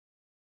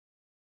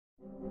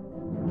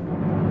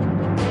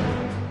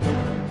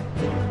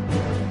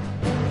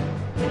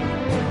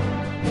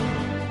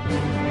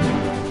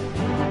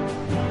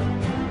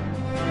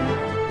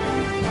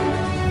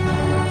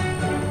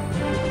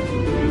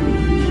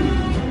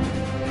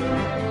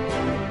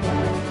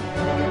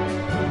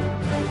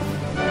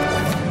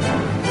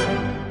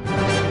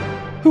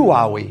Who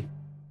are we?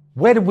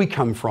 Where did we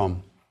come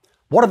from?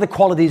 What are the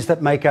qualities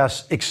that make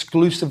us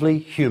exclusively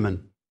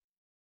human?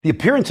 The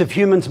appearance of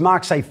humans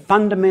marks a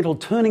fundamental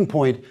turning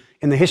point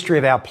in the history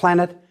of our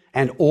planet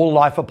and all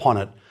life upon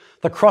it,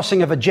 the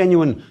crossing of a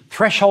genuine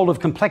threshold of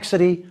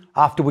complexity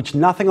after which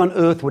nothing on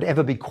Earth would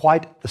ever be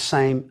quite the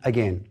same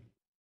again.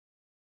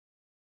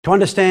 To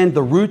understand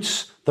the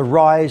roots, the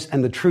rise,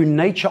 and the true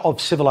nature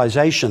of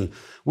civilization,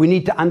 we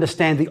need to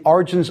understand the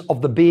origins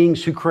of the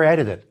beings who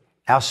created it,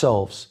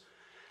 ourselves.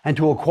 And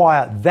to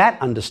acquire that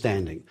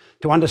understanding,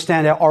 to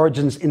understand our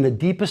origins in the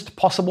deepest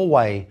possible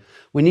way,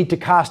 we need to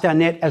cast our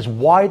net as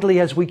widely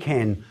as we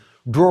can,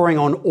 drawing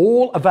on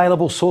all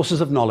available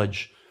sources of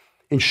knowledge.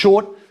 In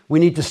short, we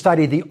need to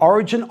study the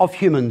origin of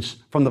humans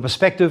from the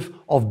perspective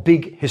of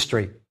big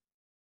history.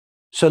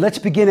 So let's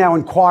begin our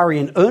inquiry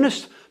in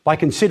earnest by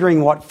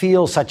considering what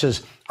fields such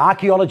as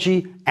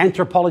archaeology,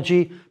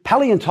 anthropology,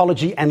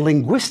 paleontology, and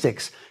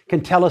linguistics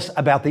can tell us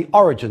about the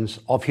origins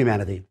of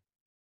humanity.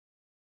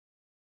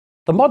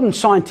 The modern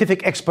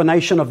scientific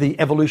explanation of the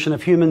evolution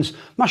of humans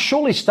must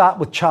surely start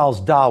with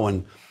Charles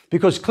Darwin,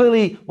 because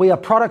clearly we are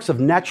products of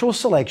natural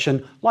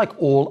selection like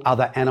all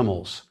other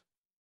animals.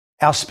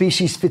 Our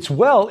species fits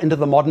well into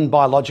the modern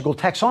biological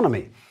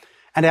taxonomy,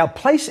 and our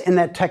place in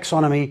that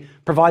taxonomy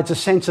provides a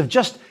sense of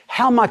just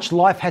how much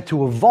life had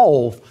to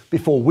evolve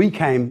before we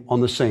came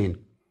on the scene.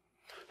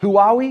 Who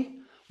are we?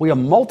 We are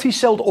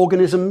multi-celled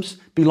organisms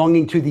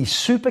belonging to the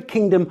super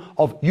kingdom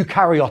of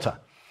eukaryota.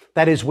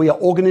 That is, we are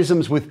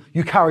organisms with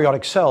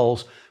eukaryotic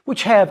cells,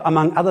 which have,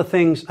 among other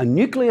things, a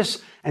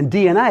nucleus and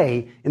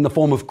DNA in the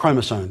form of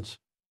chromosomes.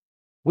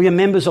 We are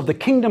members of the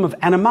kingdom of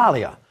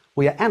Animalia.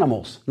 We are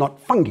animals,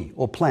 not fungi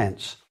or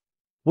plants.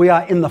 We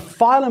are in the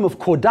phylum of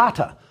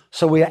Chordata,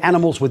 so we are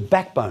animals with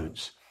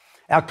backbones.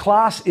 Our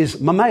class is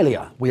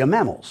Mammalia. We are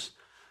mammals.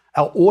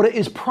 Our order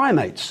is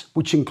primates,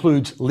 which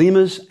includes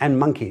lemurs and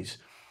monkeys.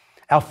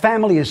 Our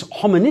family is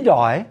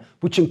Hominidae,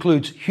 which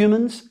includes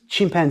humans,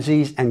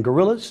 chimpanzees, and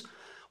gorillas.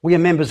 We are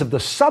members of the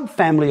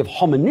subfamily of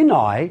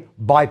Homininae,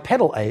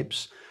 bipedal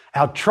apes.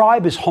 Our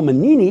tribe is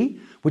Hominini,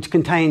 which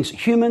contains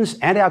humans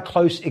and our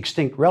close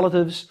extinct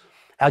relatives.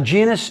 Our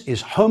genus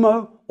is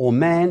Homo, or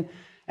man.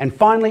 And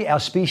finally,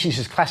 our species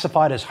is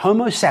classified as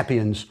Homo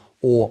sapiens,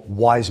 or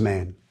wise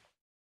man.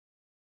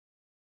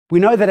 We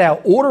know that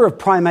our order of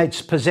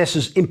primates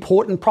possesses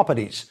important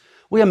properties.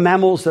 We are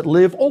mammals that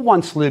live or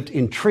once lived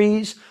in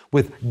trees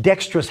with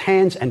dexterous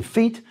hands and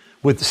feet,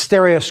 with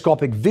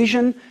stereoscopic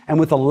vision, and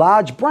with a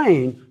large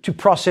brain to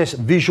process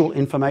visual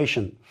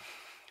information.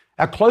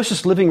 Our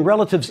closest living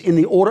relatives in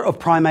the order of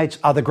primates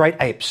are the great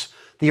apes,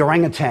 the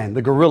orangutan,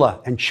 the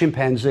gorilla, and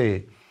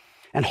chimpanzee.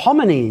 And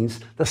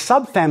hominines, the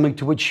subfamily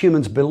to which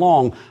humans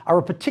belong, are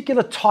a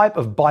particular type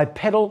of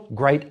bipedal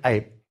great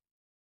ape.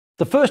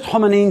 The first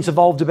hominines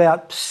evolved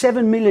about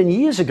 7 million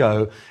years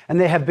ago, and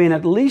there have been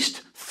at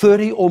least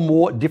 30 or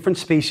more different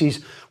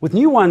species, with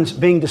new ones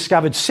being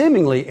discovered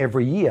seemingly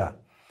every year.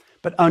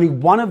 But only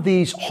one of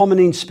these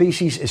hominine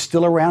species is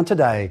still around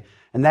today,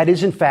 and that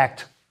is, in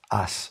fact,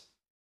 us.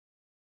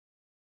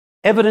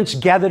 Evidence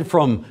gathered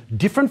from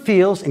different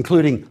fields,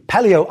 including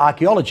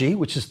paleoarchaeology,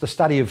 which is the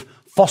study of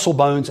fossil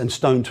bones and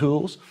stone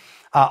tools,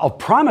 of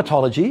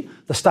primatology,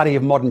 the study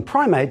of modern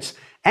primates,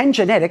 and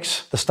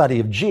genetics, the study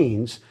of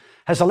genes,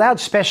 has allowed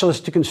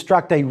specialists to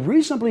construct a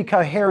reasonably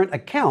coherent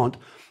account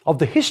of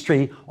the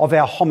history of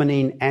our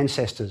hominine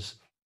ancestors.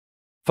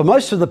 For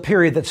most of the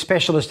period that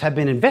specialists have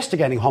been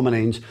investigating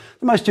hominines,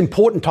 the most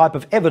important type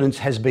of evidence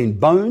has been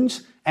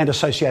bones and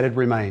associated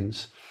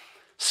remains.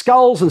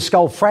 Skulls and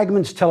skull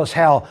fragments tell us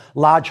how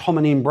large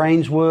hominin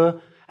brains were,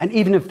 and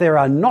even if there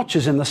are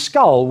notches in the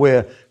skull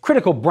where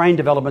critical brain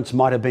developments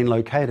might have been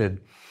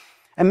located.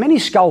 And many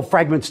skull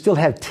fragments still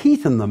have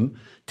teeth in them,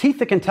 teeth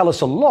that can tell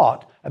us a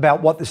lot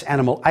about what this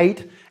animal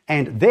ate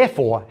and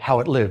therefore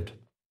how it lived.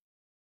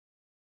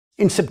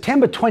 In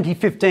September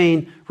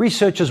 2015,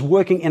 researchers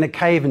working in a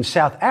cave in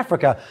South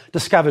Africa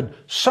discovered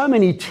so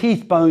many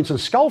teeth, bones, and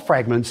skull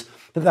fragments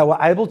that they were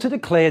able to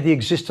declare the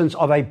existence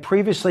of a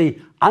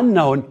previously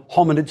unknown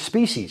hominid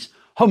species,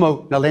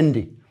 Homo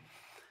naledi.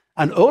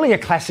 An earlier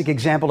classic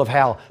example of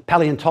how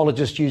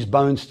paleontologists use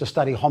bones to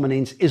study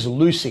hominins is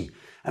Lucy,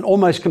 an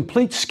almost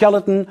complete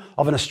skeleton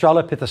of an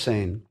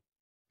Australopithecine.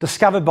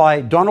 Discovered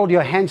by Donald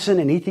Johansen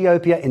in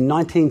Ethiopia in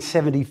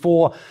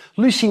 1974,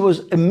 Lucy was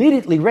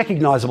immediately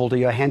recognizable to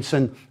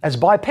Johansen as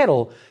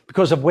bipedal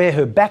because of where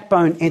her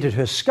backbone entered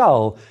her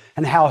skull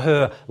and how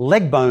her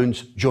leg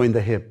bones joined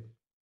the hip.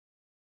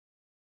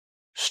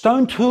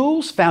 Stone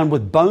tools found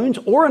with bones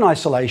or in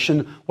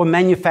isolation were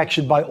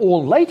manufactured by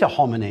all later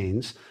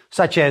hominines,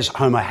 such as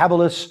Homo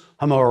habilis,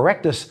 Homo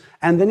erectus,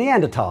 and the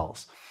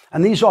Neanderthals.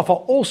 And these offer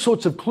all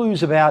sorts of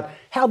clues about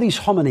how these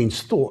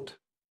hominines thought.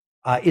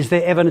 Is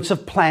there evidence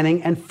of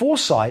planning and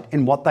foresight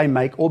in what they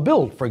make or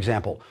build, for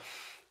example?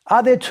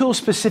 Are their tools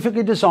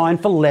specifically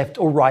designed for left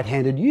or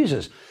right-handed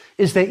users?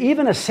 Is there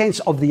even a sense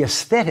of the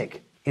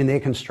aesthetic in their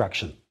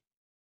construction?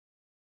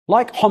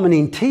 Like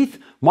hominin teeth,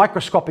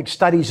 microscopic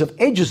studies of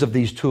edges of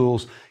these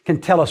tools can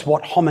tell us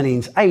what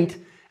hominins ate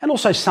and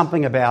also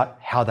something about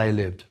how they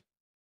lived.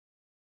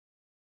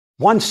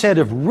 One set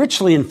of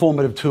richly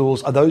informative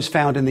tools are those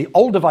found in the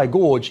Olduvai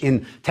Gorge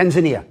in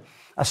Tanzania,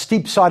 a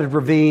steep-sided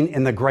ravine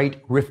in the Great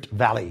Rift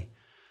Valley.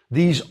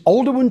 These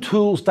Oldowan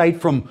tools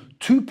date from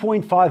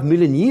 2.5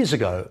 million years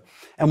ago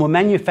and were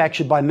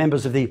manufactured by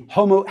members of the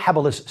Homo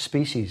habilis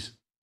species.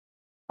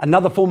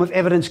 Another form of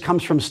evidence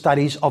comes from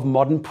studies of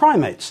modern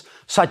primates,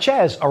 such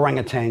as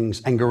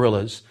orangutans and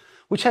gorillas,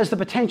 which has the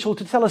potential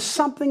to tell us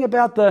something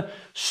about the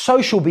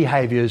social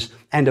behaviors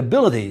and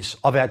abilities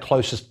of our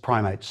closest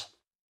primates.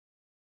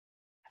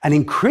 An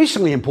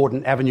increasingly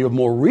important avenue of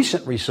more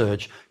recent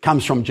research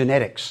comes from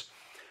genetics.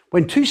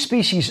 When two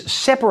species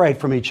separate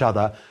from each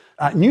other,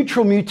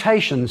 neutral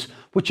mutations,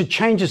 which are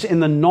changes in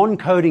the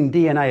non-coding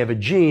DNA of a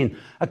gene,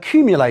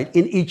 accumulate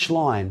in each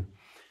line.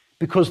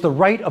 Because the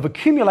rate of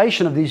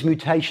accumulation of these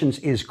mutations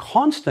is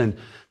constant,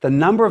 the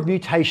number of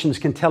mutations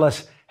can tell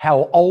us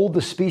how old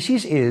the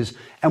species is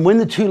and when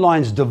the two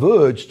lines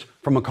diverged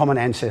from a common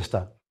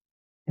ancestor.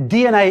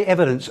 DNA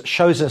evidence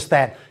shows us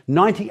that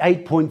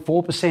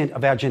 98.4%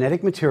 of our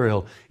genetic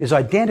material is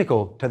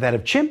identical to that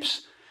of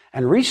chimps,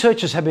 and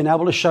researchers have been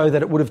able to show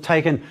that it would have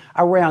taken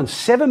around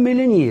 7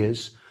 million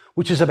years,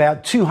 which is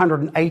about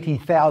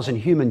 280,000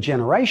 human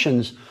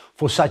generations,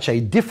 for such a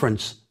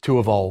difference to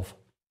evolve.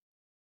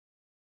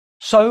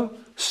 So,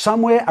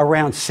 somewhere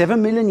around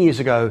 7 million years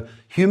ago,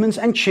 humans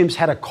and chimps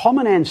had a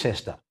common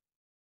ancestor.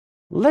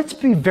 Let's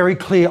be very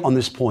clear on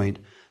this point.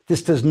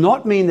 This does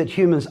not mean that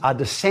humans are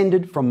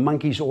descended from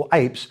monkeys or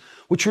apes,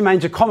 which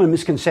remains a common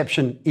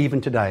misconception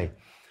even today.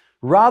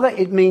 Rather,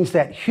 it means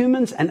that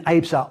humans and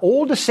apes are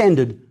all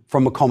descended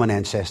from a common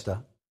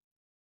ancestor.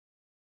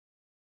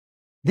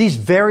 These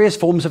various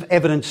forms of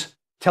evidence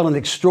tell an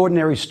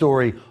extraordinary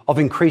story of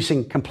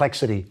increasing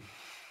complexity.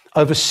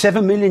 Over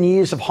 7 million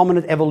years of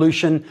hominid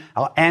evolution,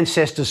 our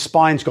ancestors'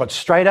 spines got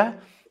straighter,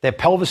 their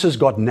pelvises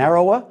got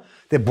narrower,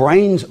 their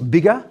brains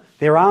bigger,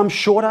 their arms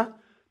shorter,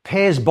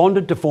 pairs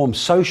bonded to form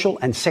social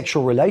and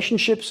sexual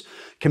relationships,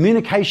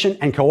 communication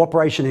and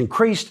cooperation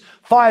increased,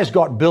 fires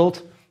got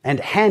built, and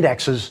hand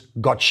axes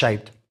got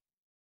shaped.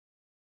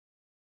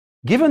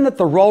 Given that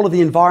the role of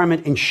the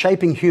environment in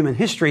shaping human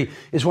history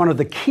is one of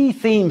the key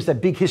themes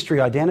that Big History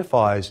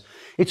identifies,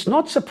 it's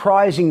not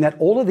surprising that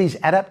all of these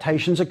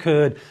adaptations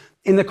occurred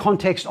in the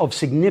context of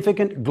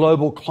significant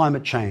global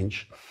climate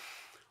change.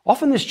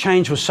 Often this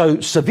change was so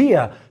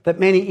severe that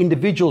many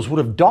individuals would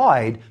have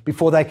died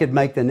before they could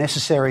make the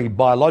necessary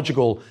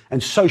biological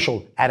and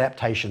social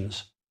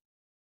adaptations.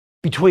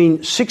 Between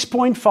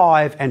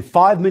 6.5 and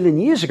 5 million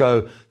years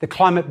ago, the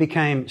climate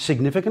became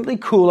significantly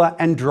cooler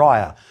and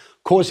drier,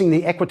 causing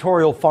the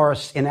equatorial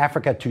forests in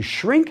Africa to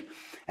shrink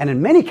and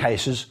in many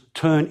cases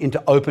turn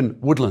into open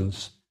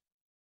woodlands.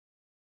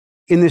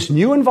 In this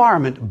new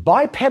environment,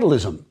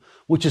 bipedalism,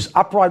 which is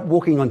upright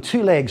walking on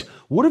two legs,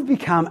 would have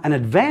become an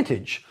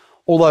advantage,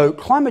 although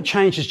climate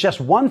change is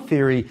just one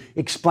theory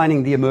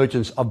explaining the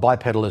emergence of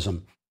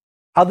bipedalism.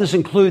 Others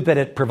include that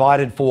it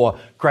provided for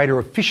greater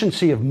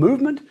efficiency of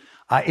movement,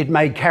 it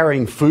made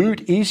carrying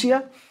food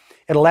easier,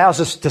 it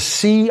allows us to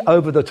see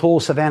over the tall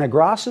savanna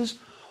grasses,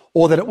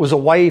 or that it was a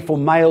way for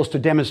males to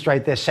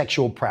demonstrate their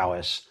sexual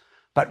prowess.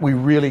 But we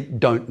really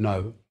don't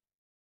know.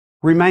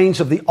 Remains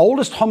of the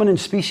oldest hominin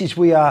species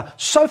we are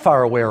so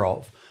far aware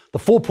of, the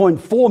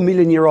 4.4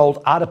 million year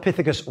old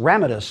Ardipithecus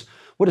ramidus,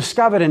 were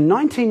discovered in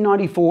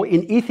 1994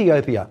 in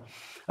Ethiopia,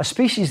 a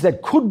species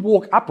that could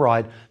walk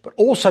upright but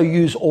also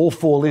use all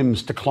four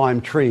limbs to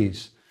climb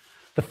trees.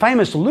 The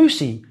famous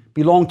Lucy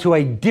belonged to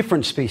a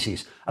different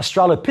species,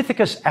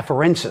 Australopithecus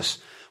afarensis,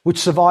 which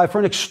survived for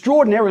an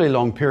extraordinarily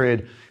long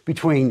period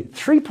between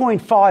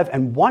 3.5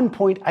 and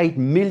 1.8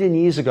 million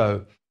years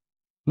ago.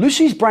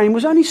 Lucy's brain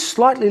was only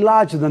slightly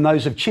larger than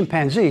those of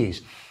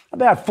chimpanzees,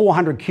 about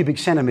 400 cubic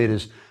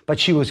centimeters, but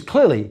she was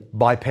clearly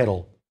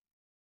bipedal.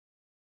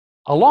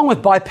 Along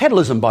with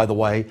bipedalism, by the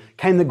way,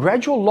 came the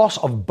gradual loss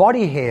of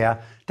body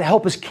hair to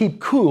help us keep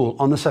cool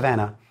on the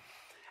savannah.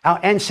 Our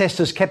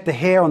ancestors kept the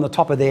hair on the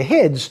top of their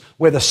heads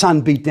where the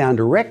sun beat down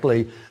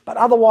directly, but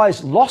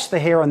otherwise lost the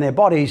hair on their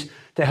bodies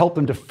to help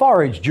them to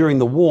forage during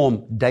the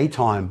warm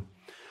daytime.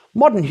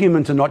 Modern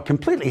humans are not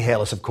completely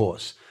hairless, of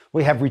course.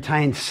 We have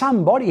retained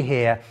some body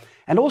hair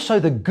and also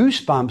the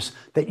goosebumps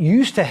that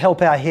used to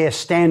help our hair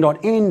stand on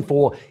end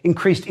for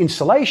increased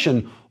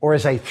insulation or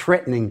as a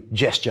threatening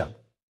gesture.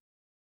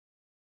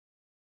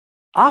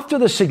 After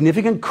the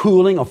significant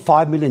cooling of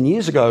 5 million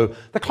years ago,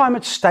 the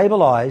climate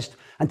stabilized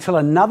until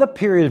another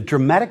period of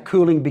dramatic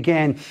cooling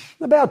began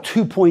about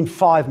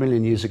 2.5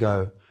 million years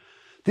ago.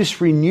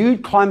 This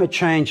renewed climate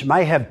change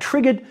may have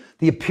triggered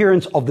the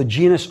appearance of the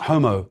genus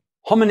Homo,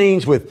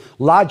 hominins with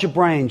larger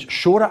brains,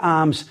 shorter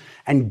arms,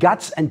 and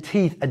guts and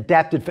teeth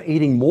adapted for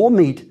eating more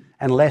meat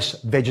and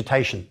less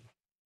vegetation.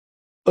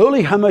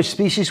 Early Homo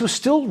species was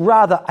still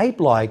rather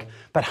ape-like,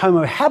 but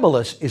Homo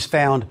habilis is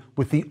found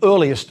with the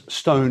earliest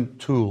stone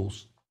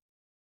tools.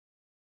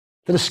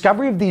 The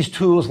discovery of these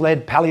tools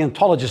led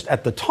paleontologists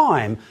at the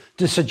time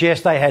to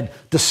suggest they had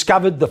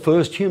discovered the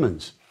first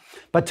humans.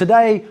 But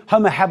today,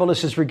 Homo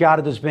habilis is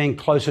regarded as being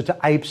closer to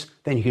apes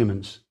than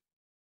humans.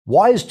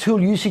 Why is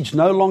tool usage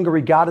no longer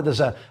regarded as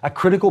a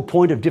critical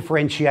point of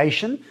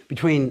differentiation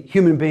between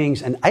human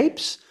beings and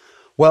apes?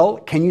 Well,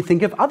 can you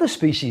think of other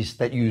species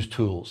that use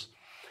tools?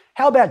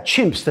 How about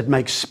chimps that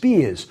make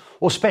spears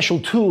or special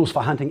tools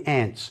for hunting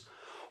ants?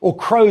 Or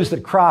crows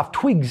that craft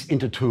twigs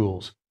into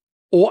tools?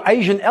 Or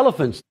Asian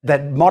elephants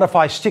that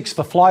modify sticks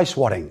for fly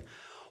swatting?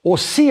 Or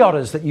sea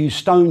otters that use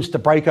stones to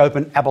break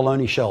open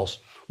abalone shells?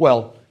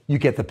 Well, you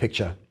get the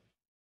picture.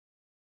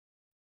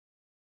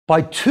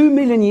 By 2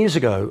 million years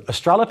ago,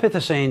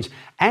 Australopithecines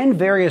and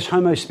various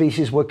Homo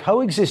species were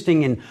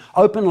coexisting in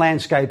open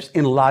landscapes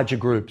in larger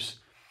groups.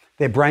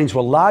 Their brains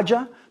were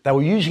larger, they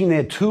were using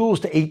their tools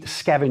to eat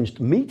scavenged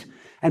meat,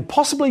 and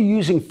possibly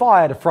using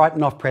fire to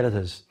frighten off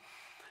predators.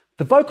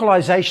 The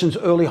vocalizations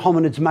early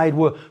hominids made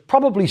were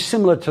probably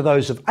similar to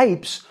those of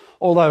apes,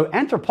 although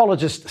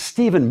anthropologist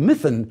Stephen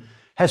Mithen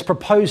has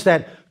proposed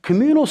that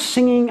communal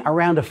singing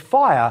around a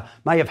fire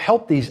may have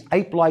helped these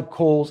ape-like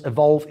calls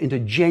evolve into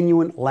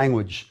genuine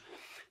language.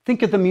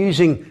 Think of them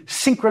using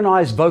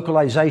synchronized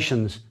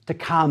vocalizations to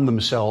calm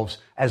themselves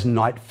as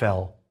night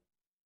fell.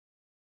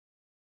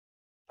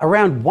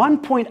 Around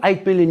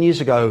 1.8 billion years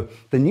ago,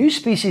 the new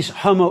species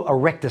Homo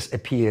erectus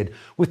appeared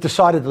with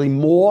decidedly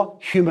more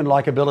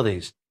human-like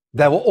abilities.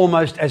 They were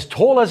almost as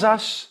tall as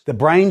us, the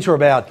brains were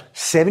about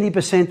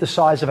 70% the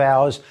size of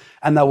ours,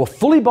 and they were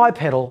fully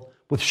bipedal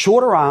with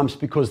shorter arms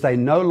because they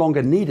no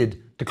longer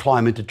needed to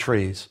climb into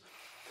trees.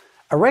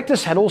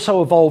 Erectus had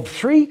also evolved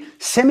 3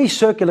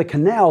 semicircular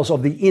canals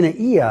of the inner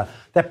ear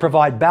that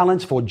provide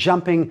balance for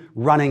jumping,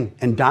 running,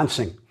 and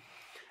dancing.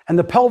 And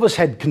the pelvis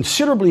had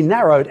considerably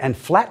narrowed and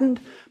flattened,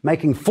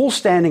 making full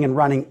standing and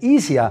running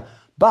easier,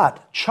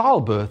 but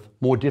childbirth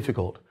more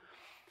difficult.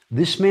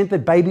 This meant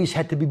that babies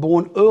had to be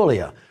born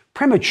earlier,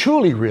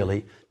 prematurely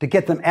really, to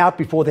get them out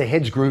before their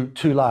heads grew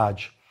too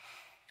large.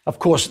 Of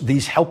course,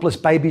 these helpless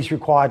babies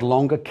required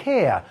longer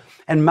care,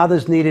 and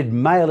mothers needed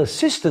male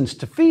assistants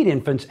to feed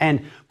infants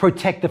and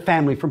protect the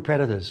family from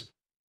predators.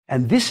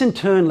 And this in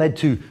turn led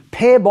to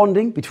pair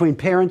bonding between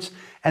parents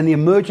and the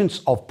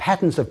emergence of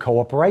patterns of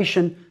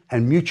cooperation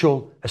and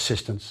mutual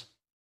assistance.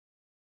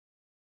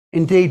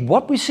 Indeed,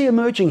 what we see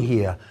emerging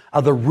here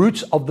are the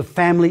roots of the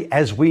family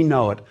as we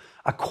know it,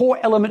 a core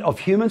element of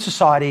human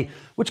society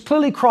which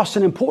clearly crossed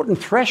an important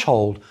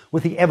threshold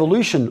with the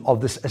evolution of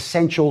this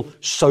essential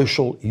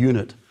social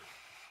unit.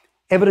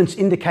 Evidence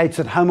indicates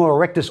that Homo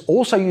erectus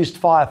also used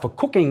fire for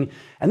cooking,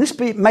 and this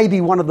may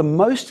be one of the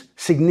most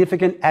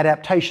significant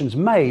adaptations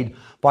made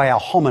by our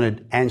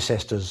hominid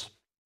ancestors.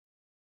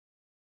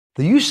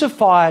 The use of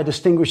fire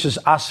distinguishes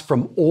us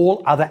from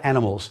all other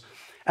animals,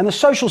 and the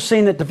social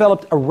scene that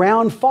developed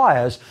around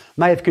fires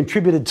may have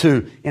contributed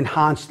to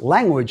enhanced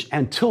language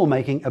and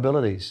tool-making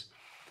abilities.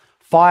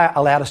 Fire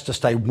allowed us to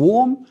stay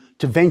warm,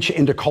 to venture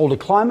into colder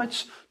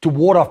climates, to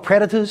ward off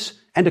predators,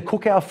 and to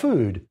cook our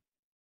food.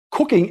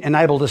 Cooking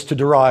enabled us to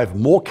derive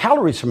more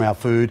calories from our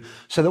food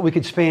so that we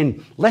could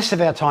spend less of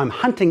our time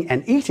hunting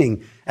and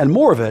eating and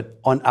more of it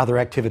on other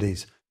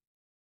activities.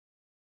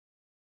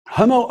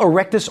 Homo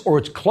erectus, or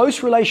its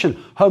close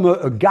relation Homo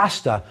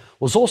ergaster,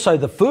 was also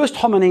the first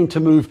hominin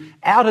to move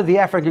out of the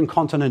African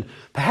continent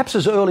perhaps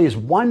as early as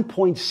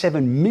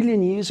 1.7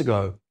 million years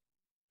ago.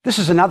 This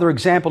is another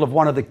example of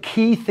one of the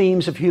key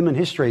themes of human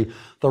history,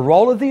 the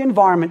role of the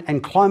environment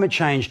and climate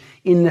change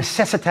in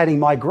necessitating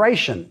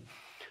migration.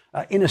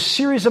 In a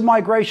series of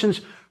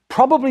migrations,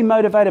 probably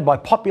motivated by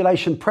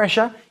population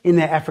pressure in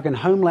their African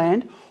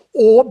homeland,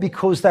 or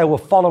because they were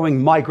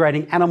following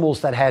migrating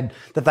animals that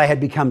they had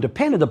become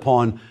dependent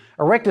upon,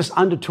 Erectus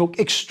undertook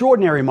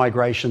extraordinary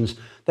migrations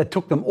that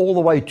took them all the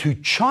way to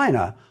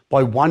China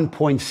by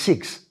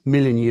 1.6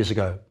 million years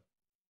ago.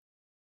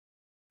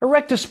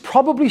 Erectus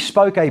probably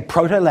spoke a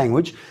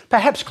proto-language,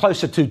 perhaps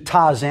closer to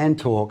Tarzan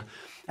talk,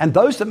 and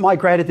those that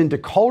migrated into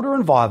colder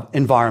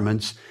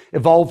environments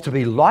evolved to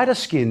be lighter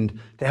skinned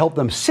to help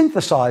them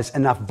synthesize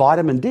enough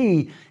vitamin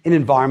D in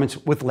environments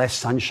with less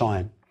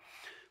sunshine.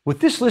 With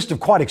this list of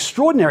quite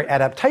extraordinary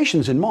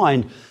adaptations in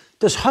mind,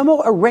 does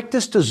Homo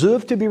erectus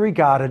deserve to be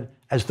regarded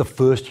as the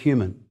first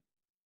human?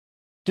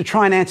 To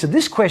try and answer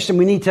this question,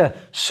 we need to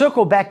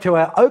circle back to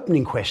our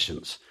opening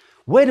questions.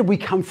 Where did we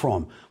come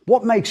from?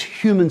 What makes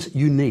humans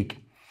unique?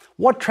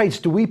 What traits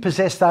do we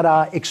possess that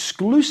are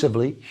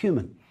exclusively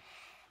human?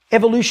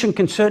 Evolution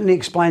can certainly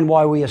explain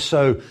why we are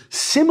so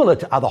similar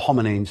to other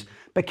hominines,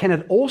 but can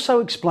it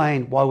also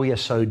explain why we are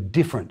so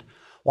different?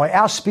 Why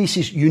our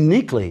species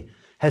uniquely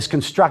has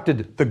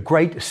constructed the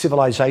great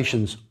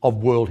civilizations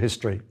of world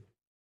history?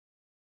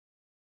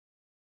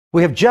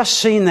 We have just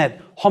seen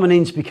that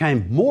hominins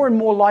became more and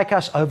more like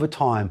us over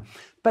time,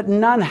 but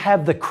none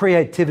have the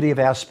creativity of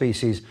our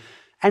species,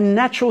 and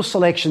natural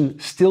selection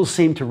still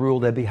seemed to rule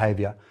their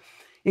behavior.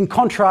 In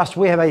contrast,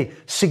 we have a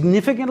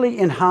significantly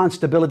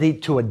enhanced ability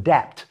to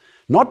adapt,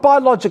 not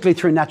biologically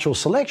through natural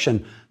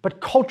selection,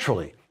 but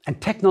culturally and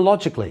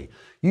technologically,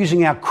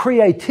 using our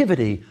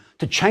creativity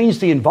to change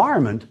the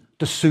environment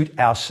to suit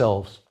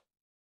ourselves.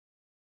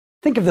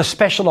 Think of the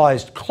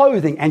specialized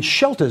clothing and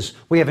shelters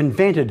we have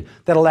invented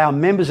that allow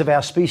members of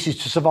our species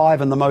to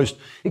survive in the most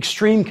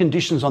extreme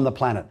conditions on the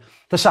planet.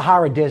 The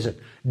Sahara Desert,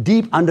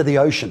 deep under the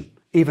ocean,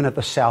 even at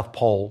the South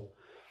Pole.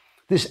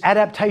 This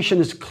adaptation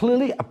is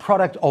clearly a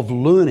product of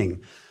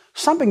learning,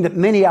 something that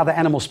many other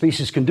animal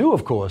species can do,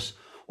 of course,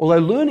 although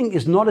learning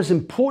is not as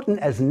important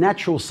as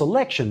natural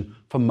selection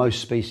for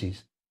most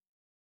species.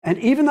 And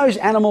even those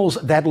animals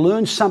that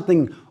learn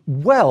something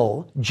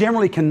well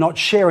generally cannot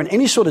share in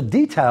any sort of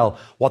detail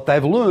what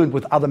they've learned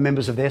with other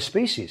members of their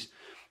species.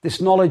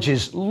 This knowledge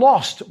is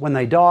lost when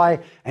they die,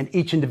 and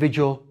each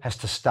individual has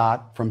to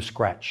start from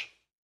scratch.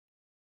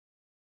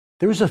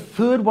 There is a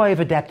third way of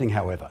adapting,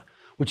 however,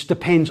 which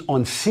depends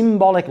on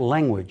symbolic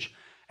language,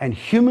 and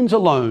humans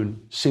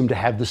alone seem to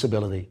have this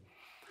ability.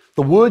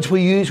 The words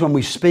we use when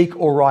we speak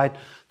or write,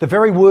 the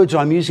very words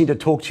I'm using to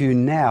talk to you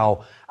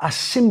now, are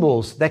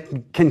symbols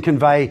that can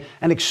convey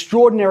an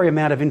extraordinary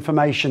amount of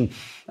information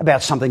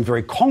about something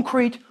very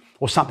concrete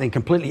or something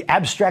completely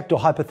abstract or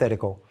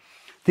hypothetical.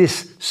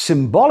 This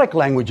symbolic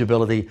language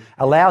ability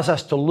allows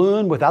us to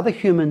learn with other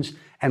humans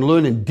and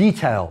learn in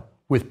detail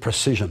with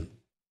precision.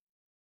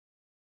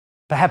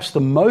 Perhaps the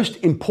most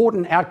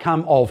important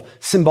outcome of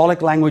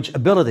symbolic language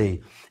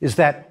ability is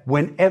that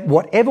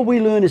whatever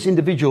we learn as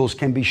individuals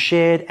can be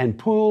shared and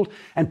pooled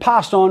and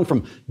passed on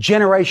from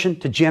generation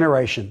to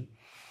generation.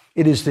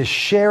 It is this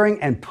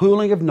sharing and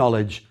pooling of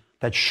knowledge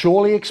that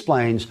surely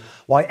explains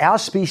why our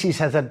species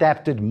has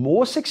adapted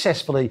more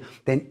successfully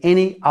than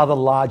any other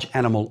large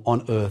animal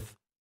on Earth.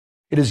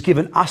 It has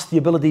given us the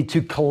ability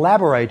to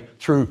collaborate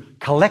through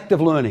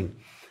collective learning,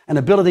 an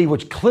ability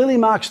which clearly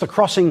marks the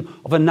crossing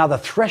of another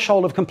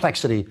threshold of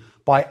complexity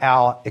by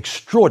our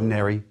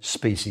extraordinary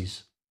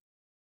species.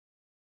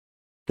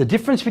 The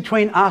difference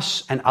between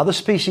us and other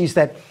species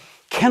that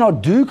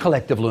cannot do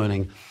collective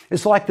learning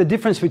is like the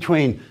difference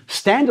between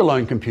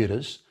standalone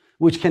computers,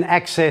 which can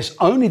access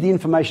only the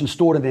information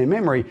stored in their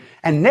memory,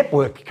 and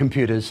network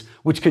computers,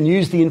 which can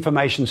use the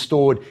information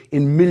stored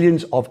in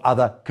millions of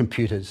other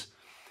computers.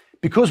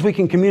 Because we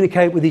can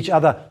communicate with each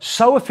other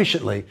so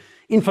efficiently,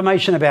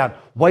 information about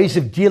ways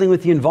of dealing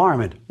with the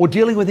environment or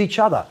dealing with each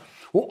other,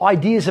 or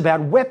ideas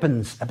about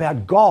weapons,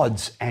 about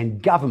gods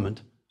and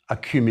government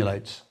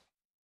accumulates.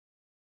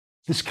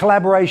 This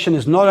collaboration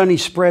is not only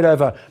spread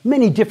over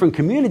many different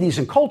communities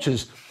and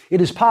cultures,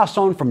 it is passed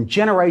on from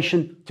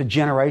generation to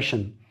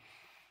generation.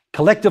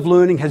 Collective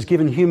learning has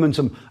given humans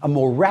a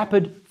more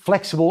rapid,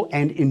 flexible,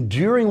 and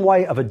enduring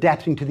way of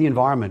adapting to the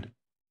environment.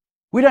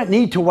 We don't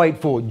need to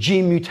wait for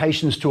gene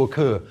mutations to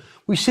occur.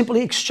 We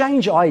simply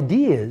exchange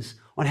ideas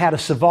on how to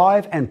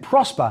survive and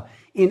prosper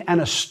in an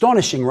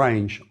astonishing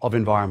range of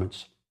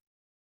environments.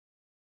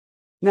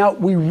 Now,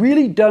 we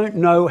really don't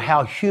know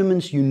how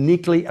humans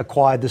uniquely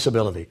acquired this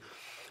ability,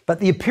 but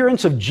the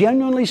appearance of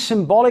genuinely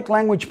symbolic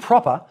language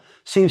proper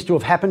seems to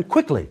have happened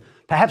quickly,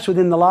 perhaps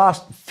within the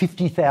last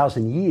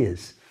 50,000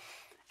 years.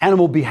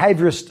 Animal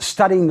behaviorists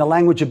studying the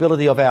language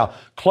ability of our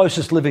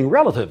closest living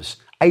relatives,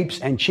 apes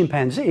and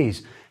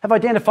chimpanzees, have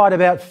identified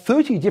about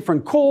 30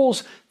 different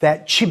calls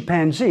that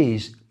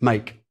chimpanzees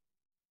make.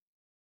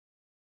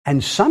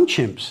 And some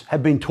chimps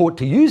have been taught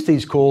to use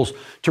these calls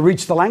to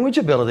reach the language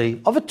ability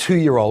of a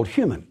 2-year-old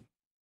human.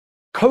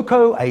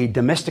 Coco, a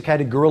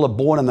domesticated gorilla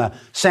born in the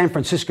San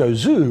Francisco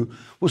Zoo,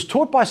 was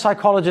taught by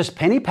psychologist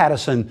Penny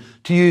Patterson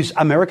to use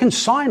American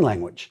Sign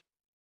Language,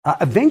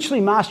 eventually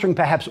mastering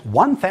perhaps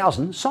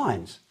 1,000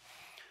 signs.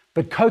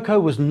 But Coco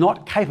was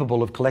not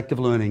capable of collective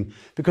learning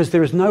because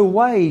there is no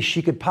way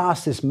she could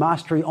pass this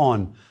mastery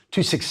on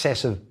to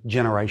successive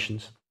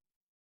generations.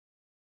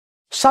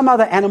 Some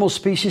other animal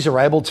species are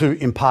able to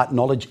impart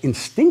knowledge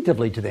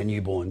instinctively to their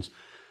newborns,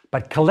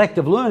 but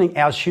collective learning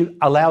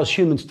allows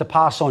humans to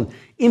pass on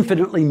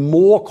infinitely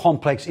more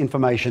complex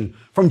information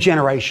from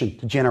generation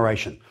to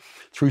generation,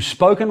 through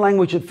spoken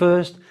language at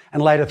first,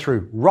 and later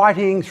through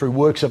writing, through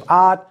works of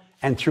art,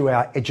 and through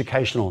our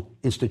educational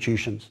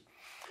institutions.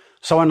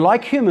 So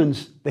unlike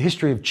humans, the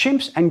history of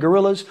chimps and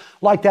gorillas,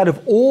 like that of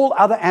all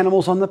other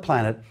animals on the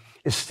planet,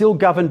 is still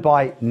governed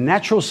by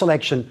natural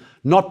selection,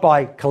 not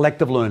by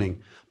collective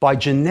learning, by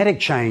genetic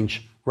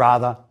change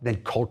rather than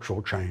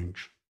cultural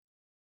change.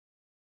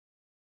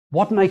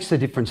 What makes the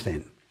difference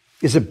then?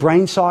 Is it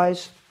brain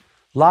size?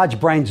 Large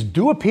brains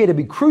do appear to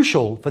be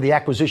crucial for the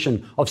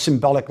acquisition of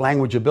symbolic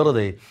language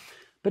ability.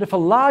 But if a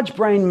large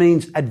brain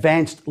means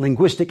advanced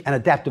linguistic and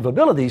adaptive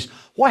abilities,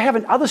 why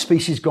haven't other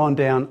species gone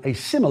down a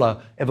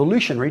similar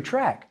evolutionary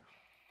track?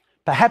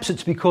 Perhaps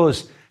it's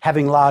because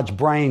having large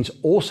brains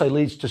also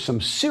leads to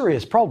some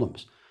serious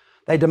problems.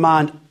 They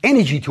demand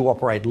energy to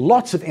operate,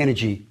 lots of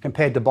energy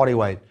compared to body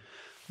weight.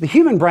 The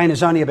human brain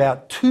is only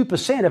about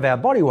 2% of our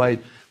body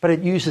weight, but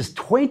it uses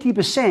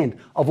 20%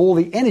 of all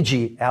the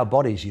energy our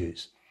bodies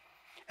use.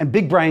 And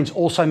big brains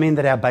also mean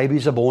that our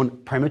babies are born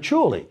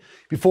prematurely,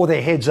 before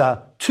their heads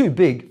are too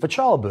big for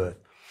childbirth.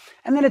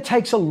 And then it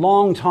takes a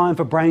long time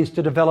for brains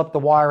to develop the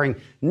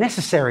wiring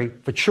necessary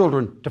for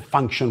children to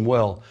function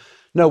well.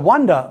 No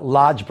wonder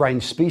large brain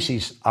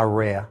species are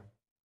rare.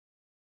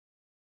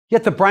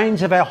 Yet the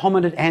brains of our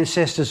hominid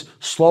ancestors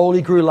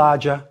slowly grew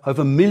larger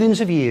over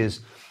millions of years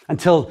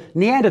until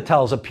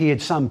Neanderthals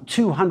appeared some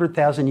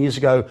 200,000 years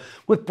ago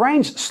with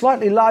brains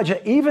slightly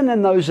larger even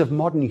than those of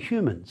modern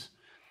humans.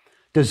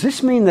 Does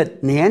this mean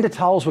that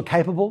Neanderthals were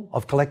capable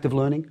of collective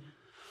learning?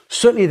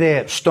 Certainly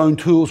their stone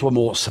tools were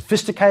more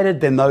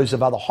sophisticated than those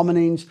of other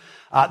hominines.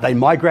 They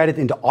migrated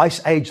into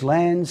Ice Age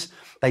lands.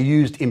 They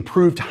used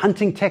improved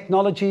hunting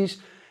technologies.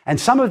 And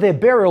some of their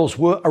burials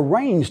were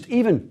arranged,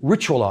 even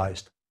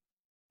ritualized.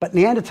 But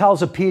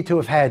Neanderthals appear to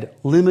have had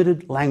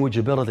limited language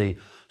ability,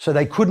 so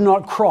they could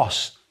not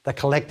cross the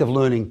collective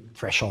learning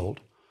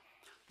threshold.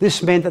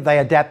 This meant that they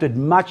adapted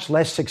much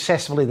less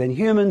successfully than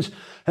humans,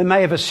 who may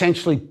have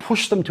essentially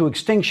pushed them to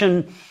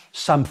extinction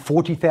some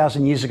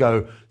 40,000 years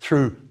ago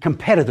through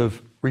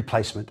competitive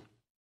replacement.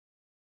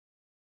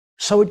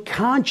 So it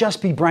can't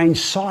just be brain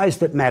size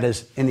that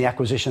matters in the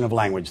acquisition of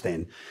language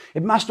then.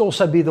 It must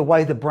also be the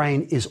way the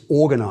brain is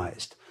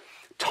organized.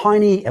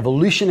 Tiny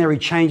evolutionary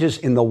changes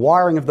in the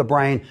wiring of the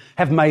brain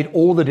have made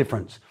all the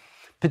difference,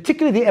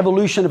 particularly the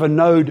evolution of a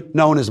node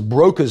known as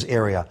Broca's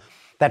area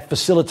that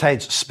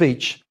facilitates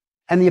speech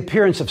and the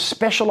appearance of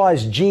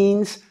specialized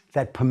genes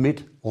that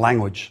permit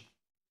language.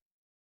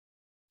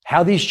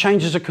 How these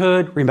changes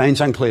occurred remains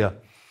unclear.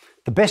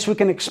 The best we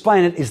can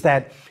explain it is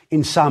that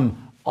in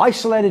some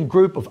isolated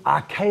group of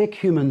archaic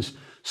humans,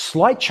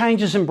 slight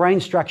changes in brain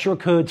structure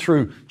occurred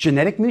through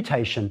genetic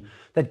mutation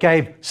that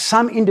gave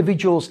some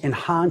individuals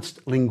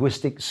enhanced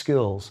linguistic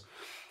skills.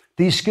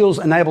 These skills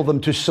enabled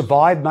them to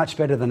survive much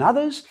better than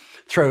others.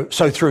 So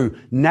through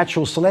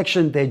natural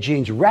selection, their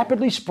genes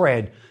rapidly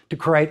spread to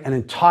create an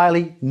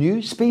entirely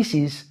new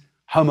species,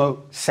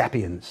 Homo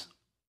sapiens.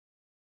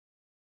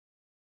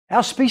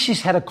 Our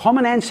species had a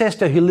common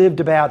ancestor who lived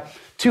about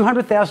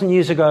 200,000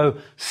 years ago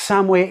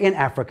somewhere in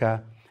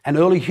Africa, and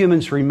early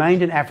humans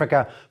remained in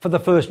Africa for the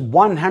first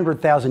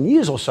 100,000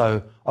 years or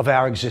so of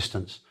our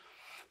existence.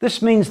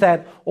 This means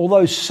that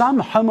although some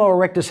Homo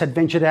erectus had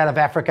ventured out of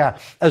Africa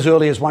as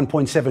early as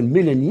 1.7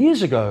 million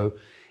years ago,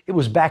 it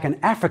was back in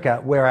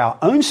Africa where our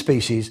own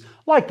species,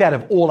 like that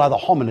of all other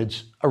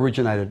hominids,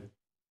 originated.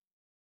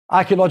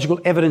 Archaeological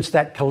evidence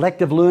that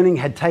collective learning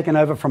had taken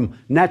over from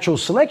natural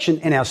selection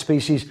in our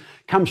species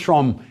comes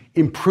from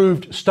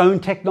improved stone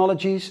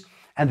technologies,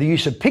 and the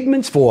use of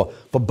pigments for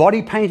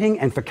body painting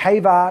and for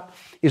cave art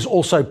is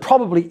also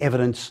probably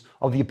evidence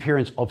of the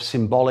appearance of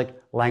symbolic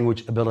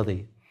language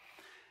ability.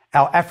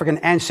 Our African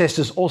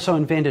ancestors also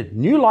invented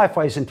new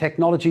lifeways and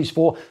technologies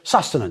for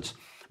sustenance.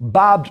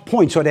 Barbed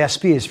points on our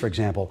spears, for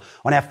example,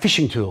 on our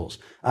fishing tools,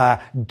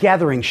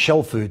 gathering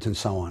shell foods and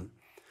so on.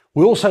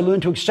 We also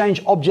learned to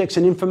exchange objects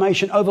and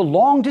information over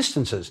long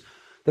distances,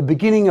 the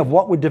beginning of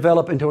what would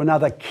develop into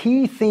another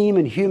key theme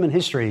in human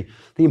history,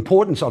 the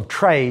importance of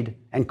trade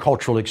and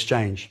cultural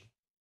exchange.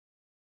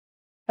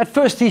 At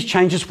first, these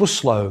changes were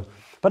slow,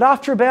 but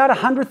after about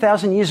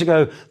 100,000 years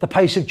ago, the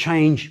pace of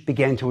change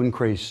began to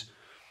increase.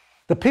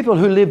 The people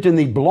who lived in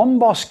the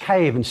Blombos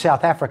cave in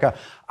South Africa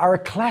are a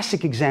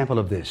classic example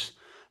of this.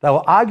 They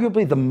were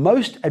arguably the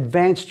most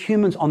advanced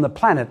humans on the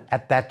planet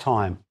at that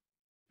time.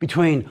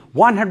 Between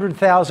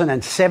 100,000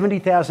 and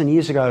 70,000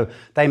 years ago,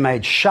 they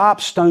made sharp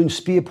stone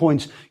spear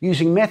points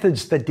using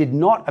methods that did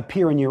not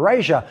appear in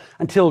Eurasia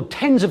until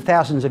tens of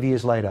thousands of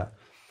years later.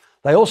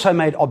 They also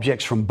made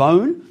objects from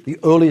bone, the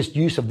earliest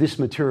use of this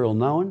material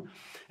known,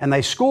 and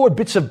they scored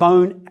bits of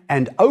bone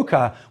and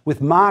ochre with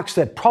marks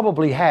that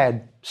probably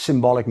had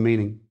symbolic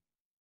meaning.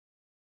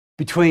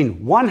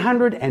 Between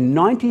 100 and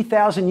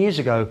 90,000 years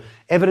ago,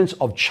 evidence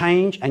of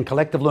change and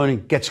collective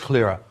learning gets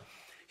clearer.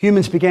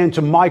 Humans began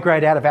to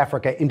migrate out of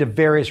Africa into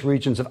various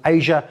regions of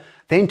Asia,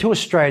 then to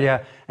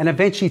Australia, and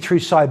eventually through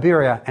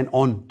Siberia and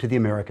on to the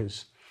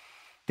Americas.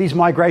 These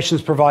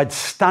migrations provide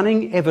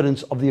stunning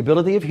evidence of the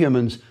ability of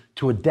humans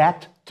to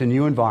adapt to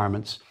new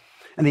environments.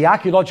 And the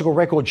archaeological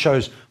record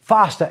shows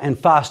faster and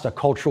faster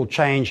cultural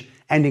change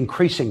and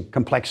increasing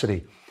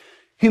complexity.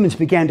 Humans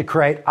began to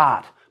create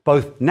art,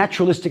 both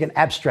naturalistic and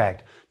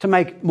abstract, to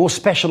make more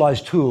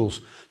specialized tools,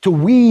 to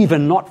weave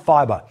and knot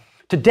fiber,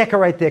 to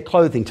decorate their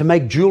clothing, to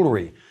make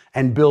jewelry,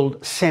 and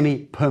build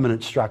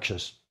semi-permanent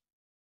structures.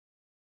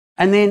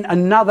 And then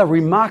another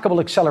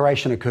remarkable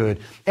acceleration occurred.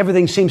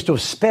 Everything seems to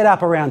have sped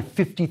up around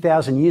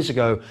 50,000 years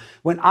ago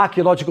when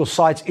archaeological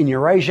sites in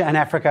Eurasia and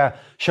Africa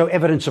show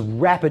evidence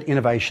of rapid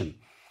innovation.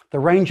 The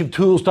range of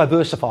tools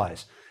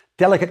diversifies.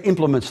 Delicate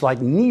implements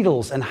like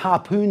needles and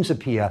harpoons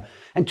appear,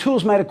 and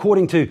tools made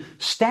according to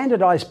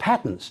standardized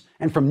patterns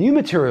and from new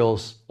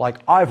materials like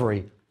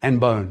ivory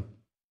and bone.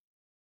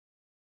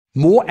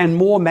 More and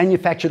more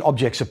manufactured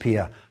objects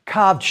appear.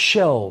 Carved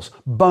shells,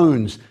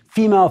 bones,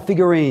 female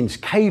figurines,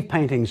 cave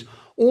paintings,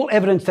 all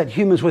evidence that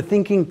humans were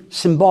thinking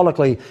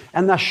symbolically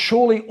and thus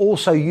surely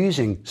also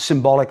using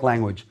symbolic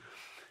language.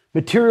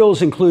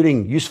 Materials,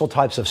 including useful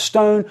types of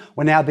stone,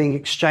 were now being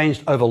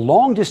exchanged over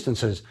long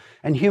distances,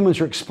 and humans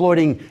were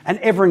exploiting an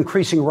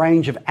ever-increasing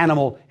range of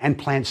animal and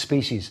plant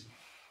species.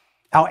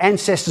 Our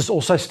ancestors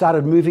also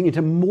started moving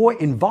into more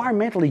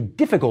environmentally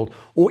difficult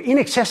or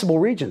inaccessible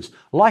regions,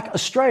 like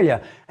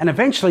Australia and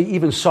eventually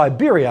even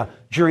Siberia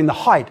during the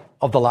height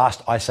of the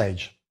last ice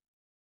age.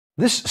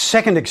 This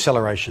second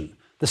acceleration,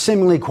 the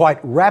seemingly quite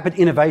rapid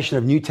innovation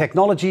of new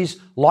technologies,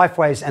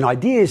 lifeways, and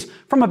ideas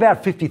from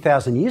about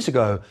 50,000 years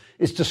ago,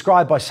 is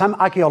described by some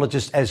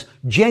archaeologists as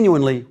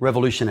genuinely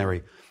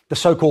revolutionary, the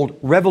so-called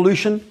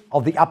revolution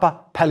of the Upper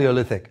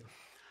Paleolithic.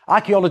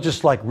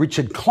 Archaeologists like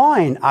Richard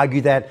Klein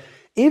argue that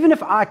even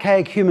if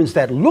archaic humans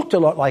that looked a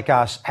lot like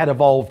us had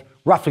evolved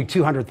roughly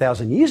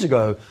 200,000 years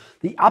ago,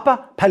 the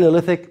Upper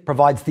Paleolithic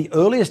provides the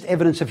earliest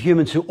evidence of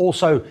humans who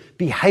also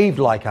behaved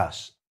like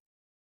us.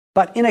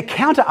 But in a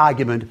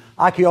counter-argument,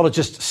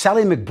 archaeologists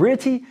Sally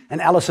McBrearty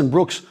and Alison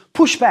Brooks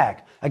push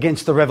back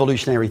against the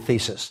revolutionary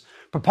thesis,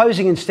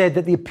 proposing instead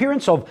that the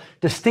appearance of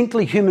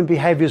distinctly human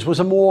behaviours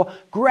was a more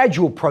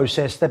gradual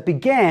process that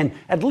began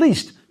at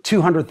least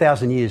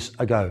 200,000 years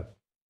ago.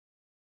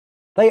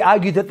 They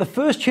argue that the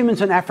first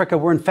humans in Africa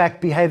were in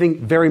fact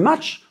behaving very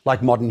much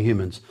like modern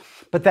humans,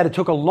 but that it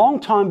took a long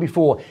time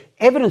before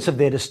evidence of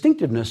their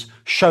distinctiveness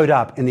showed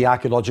up in the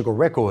archaeological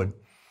record.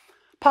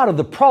 Part of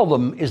the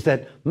problem is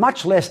that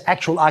much less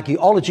actual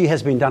archaeology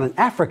has been done in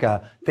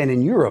Africa than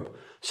in Europe,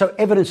 so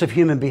evidence of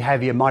human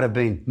behaviour might have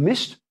been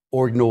missed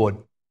or ignored.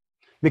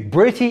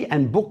 McBrearty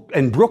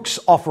and Brooks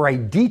offer a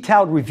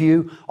detailed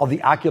review of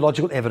the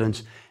archaeological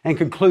evidence and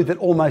conclude that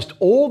almost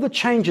all the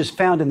changes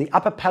found in the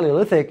Upper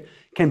Paleolithic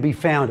can be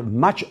found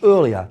much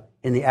earlier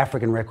in the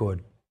African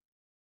record.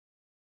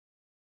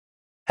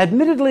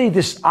 Admittedly,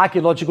 this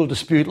archaeological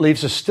dispute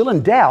leaves us still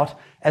in doubt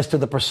as to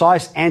the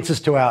precise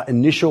answers to our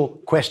initial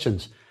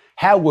questions.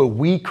 How were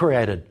we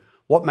created?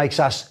 What makes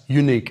us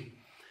unique?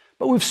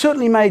 But we've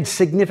certainly made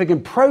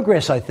significant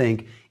progress, I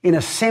think, in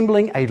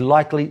assembling a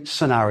likely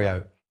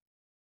scenario.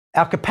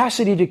 Our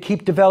capacity to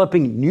keep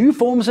developing new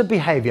forms of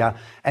behaviour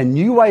and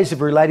new ways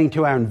of relating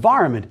to our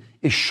environment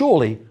is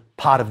surely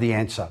part of the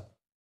answer.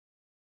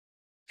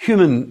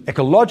 Human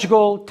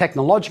ecological,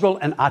 technological,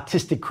 and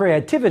artistic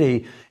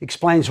creativity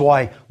explains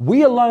why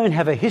we alone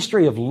have a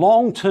history of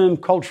long-term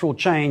cultural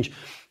change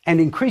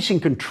and increasing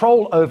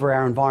control over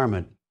our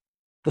environment.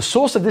 The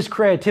source of this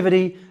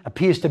creativity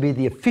appears to be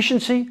the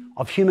efficiency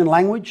of human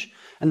language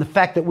and the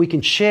fact that we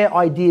can share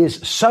ideas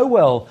so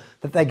well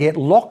that they get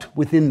locked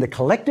within the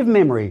collective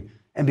memory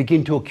and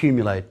begin to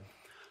accumulate,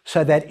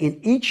 so that in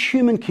each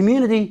human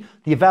community,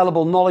 the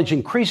available knowledge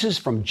increases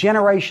from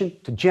generation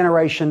to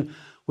generation,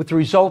 with the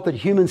result that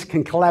humans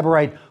can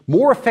collaborate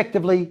more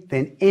effectively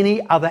than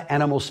any other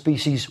animal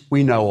species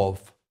we know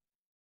of.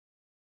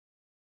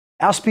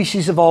 Our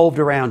species evolved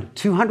around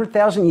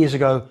 200,000 years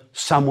ago,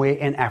 somewhere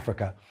in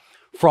Africa.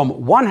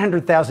 From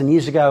 100,000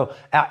 years ago,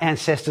 our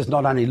ancestors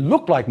not only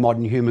looked like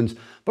modern humans,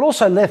 but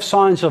also left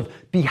signs of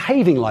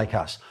behaving like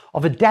us,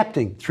 of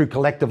adapting through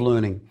collective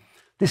learning.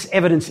 This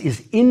evidence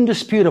is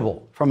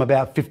indisputable from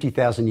about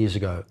 50,000 years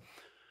ago.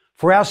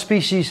 For our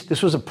species,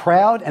 this was a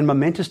proud and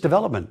momentous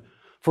development.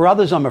 For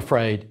others, I'm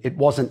afraid, it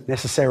wasn't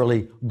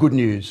necessarily good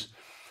news.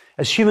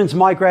 As humans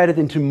migrated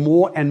into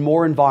more and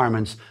more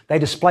environments, they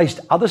displaced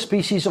other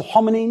species of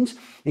hominines,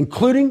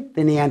 including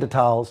the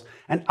Neanderthals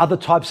and other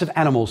types of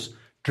animals,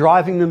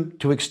 driving them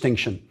to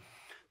extinction.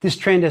 This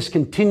trend has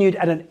continued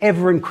at an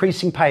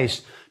ever-increasing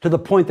pace to the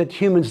point that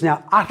humans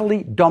now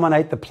utterly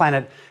dominate the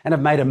planet and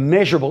have made a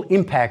measurable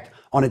impact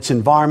on its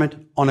environment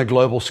on a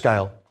global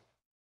scale.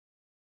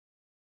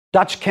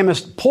 Dutch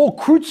chemist Paul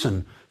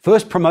Crutzen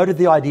first promoted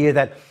the idea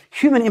that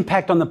human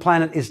impact on the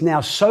planet is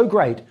now so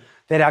great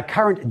that our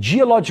current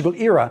geological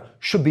era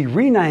should be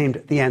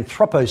renamed the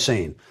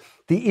Anthropocene,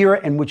 the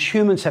era in which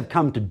humans have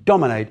come to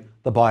dominate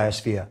the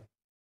biosphere.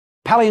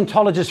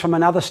 Paleontologists from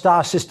another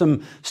star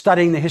system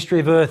studying the history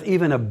of Earth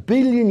even 1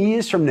 billion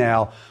years from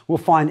now will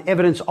find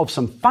evidence of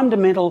some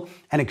fundamental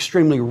and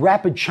extremely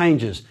rapid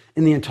changes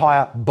in the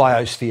entire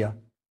biosphere.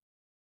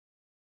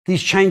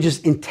 These changes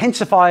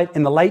intensified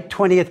in the late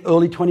 20th,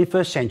 early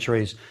 21st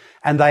centuries,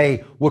 and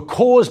they were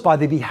caused by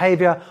the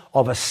behaviour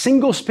of a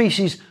single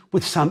species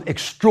with some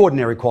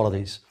extraordinary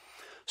qualities.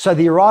 So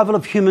the arrival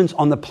of humans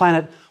on the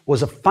planet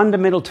was a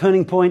fundamental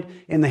turning point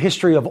in the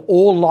history of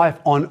all life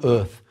on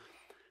Earth.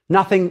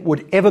 Nothing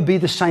would ever be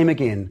the same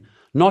again,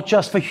 not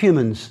just for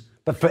humans,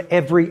 but for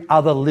every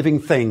other living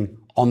thing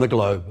on the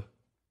globe.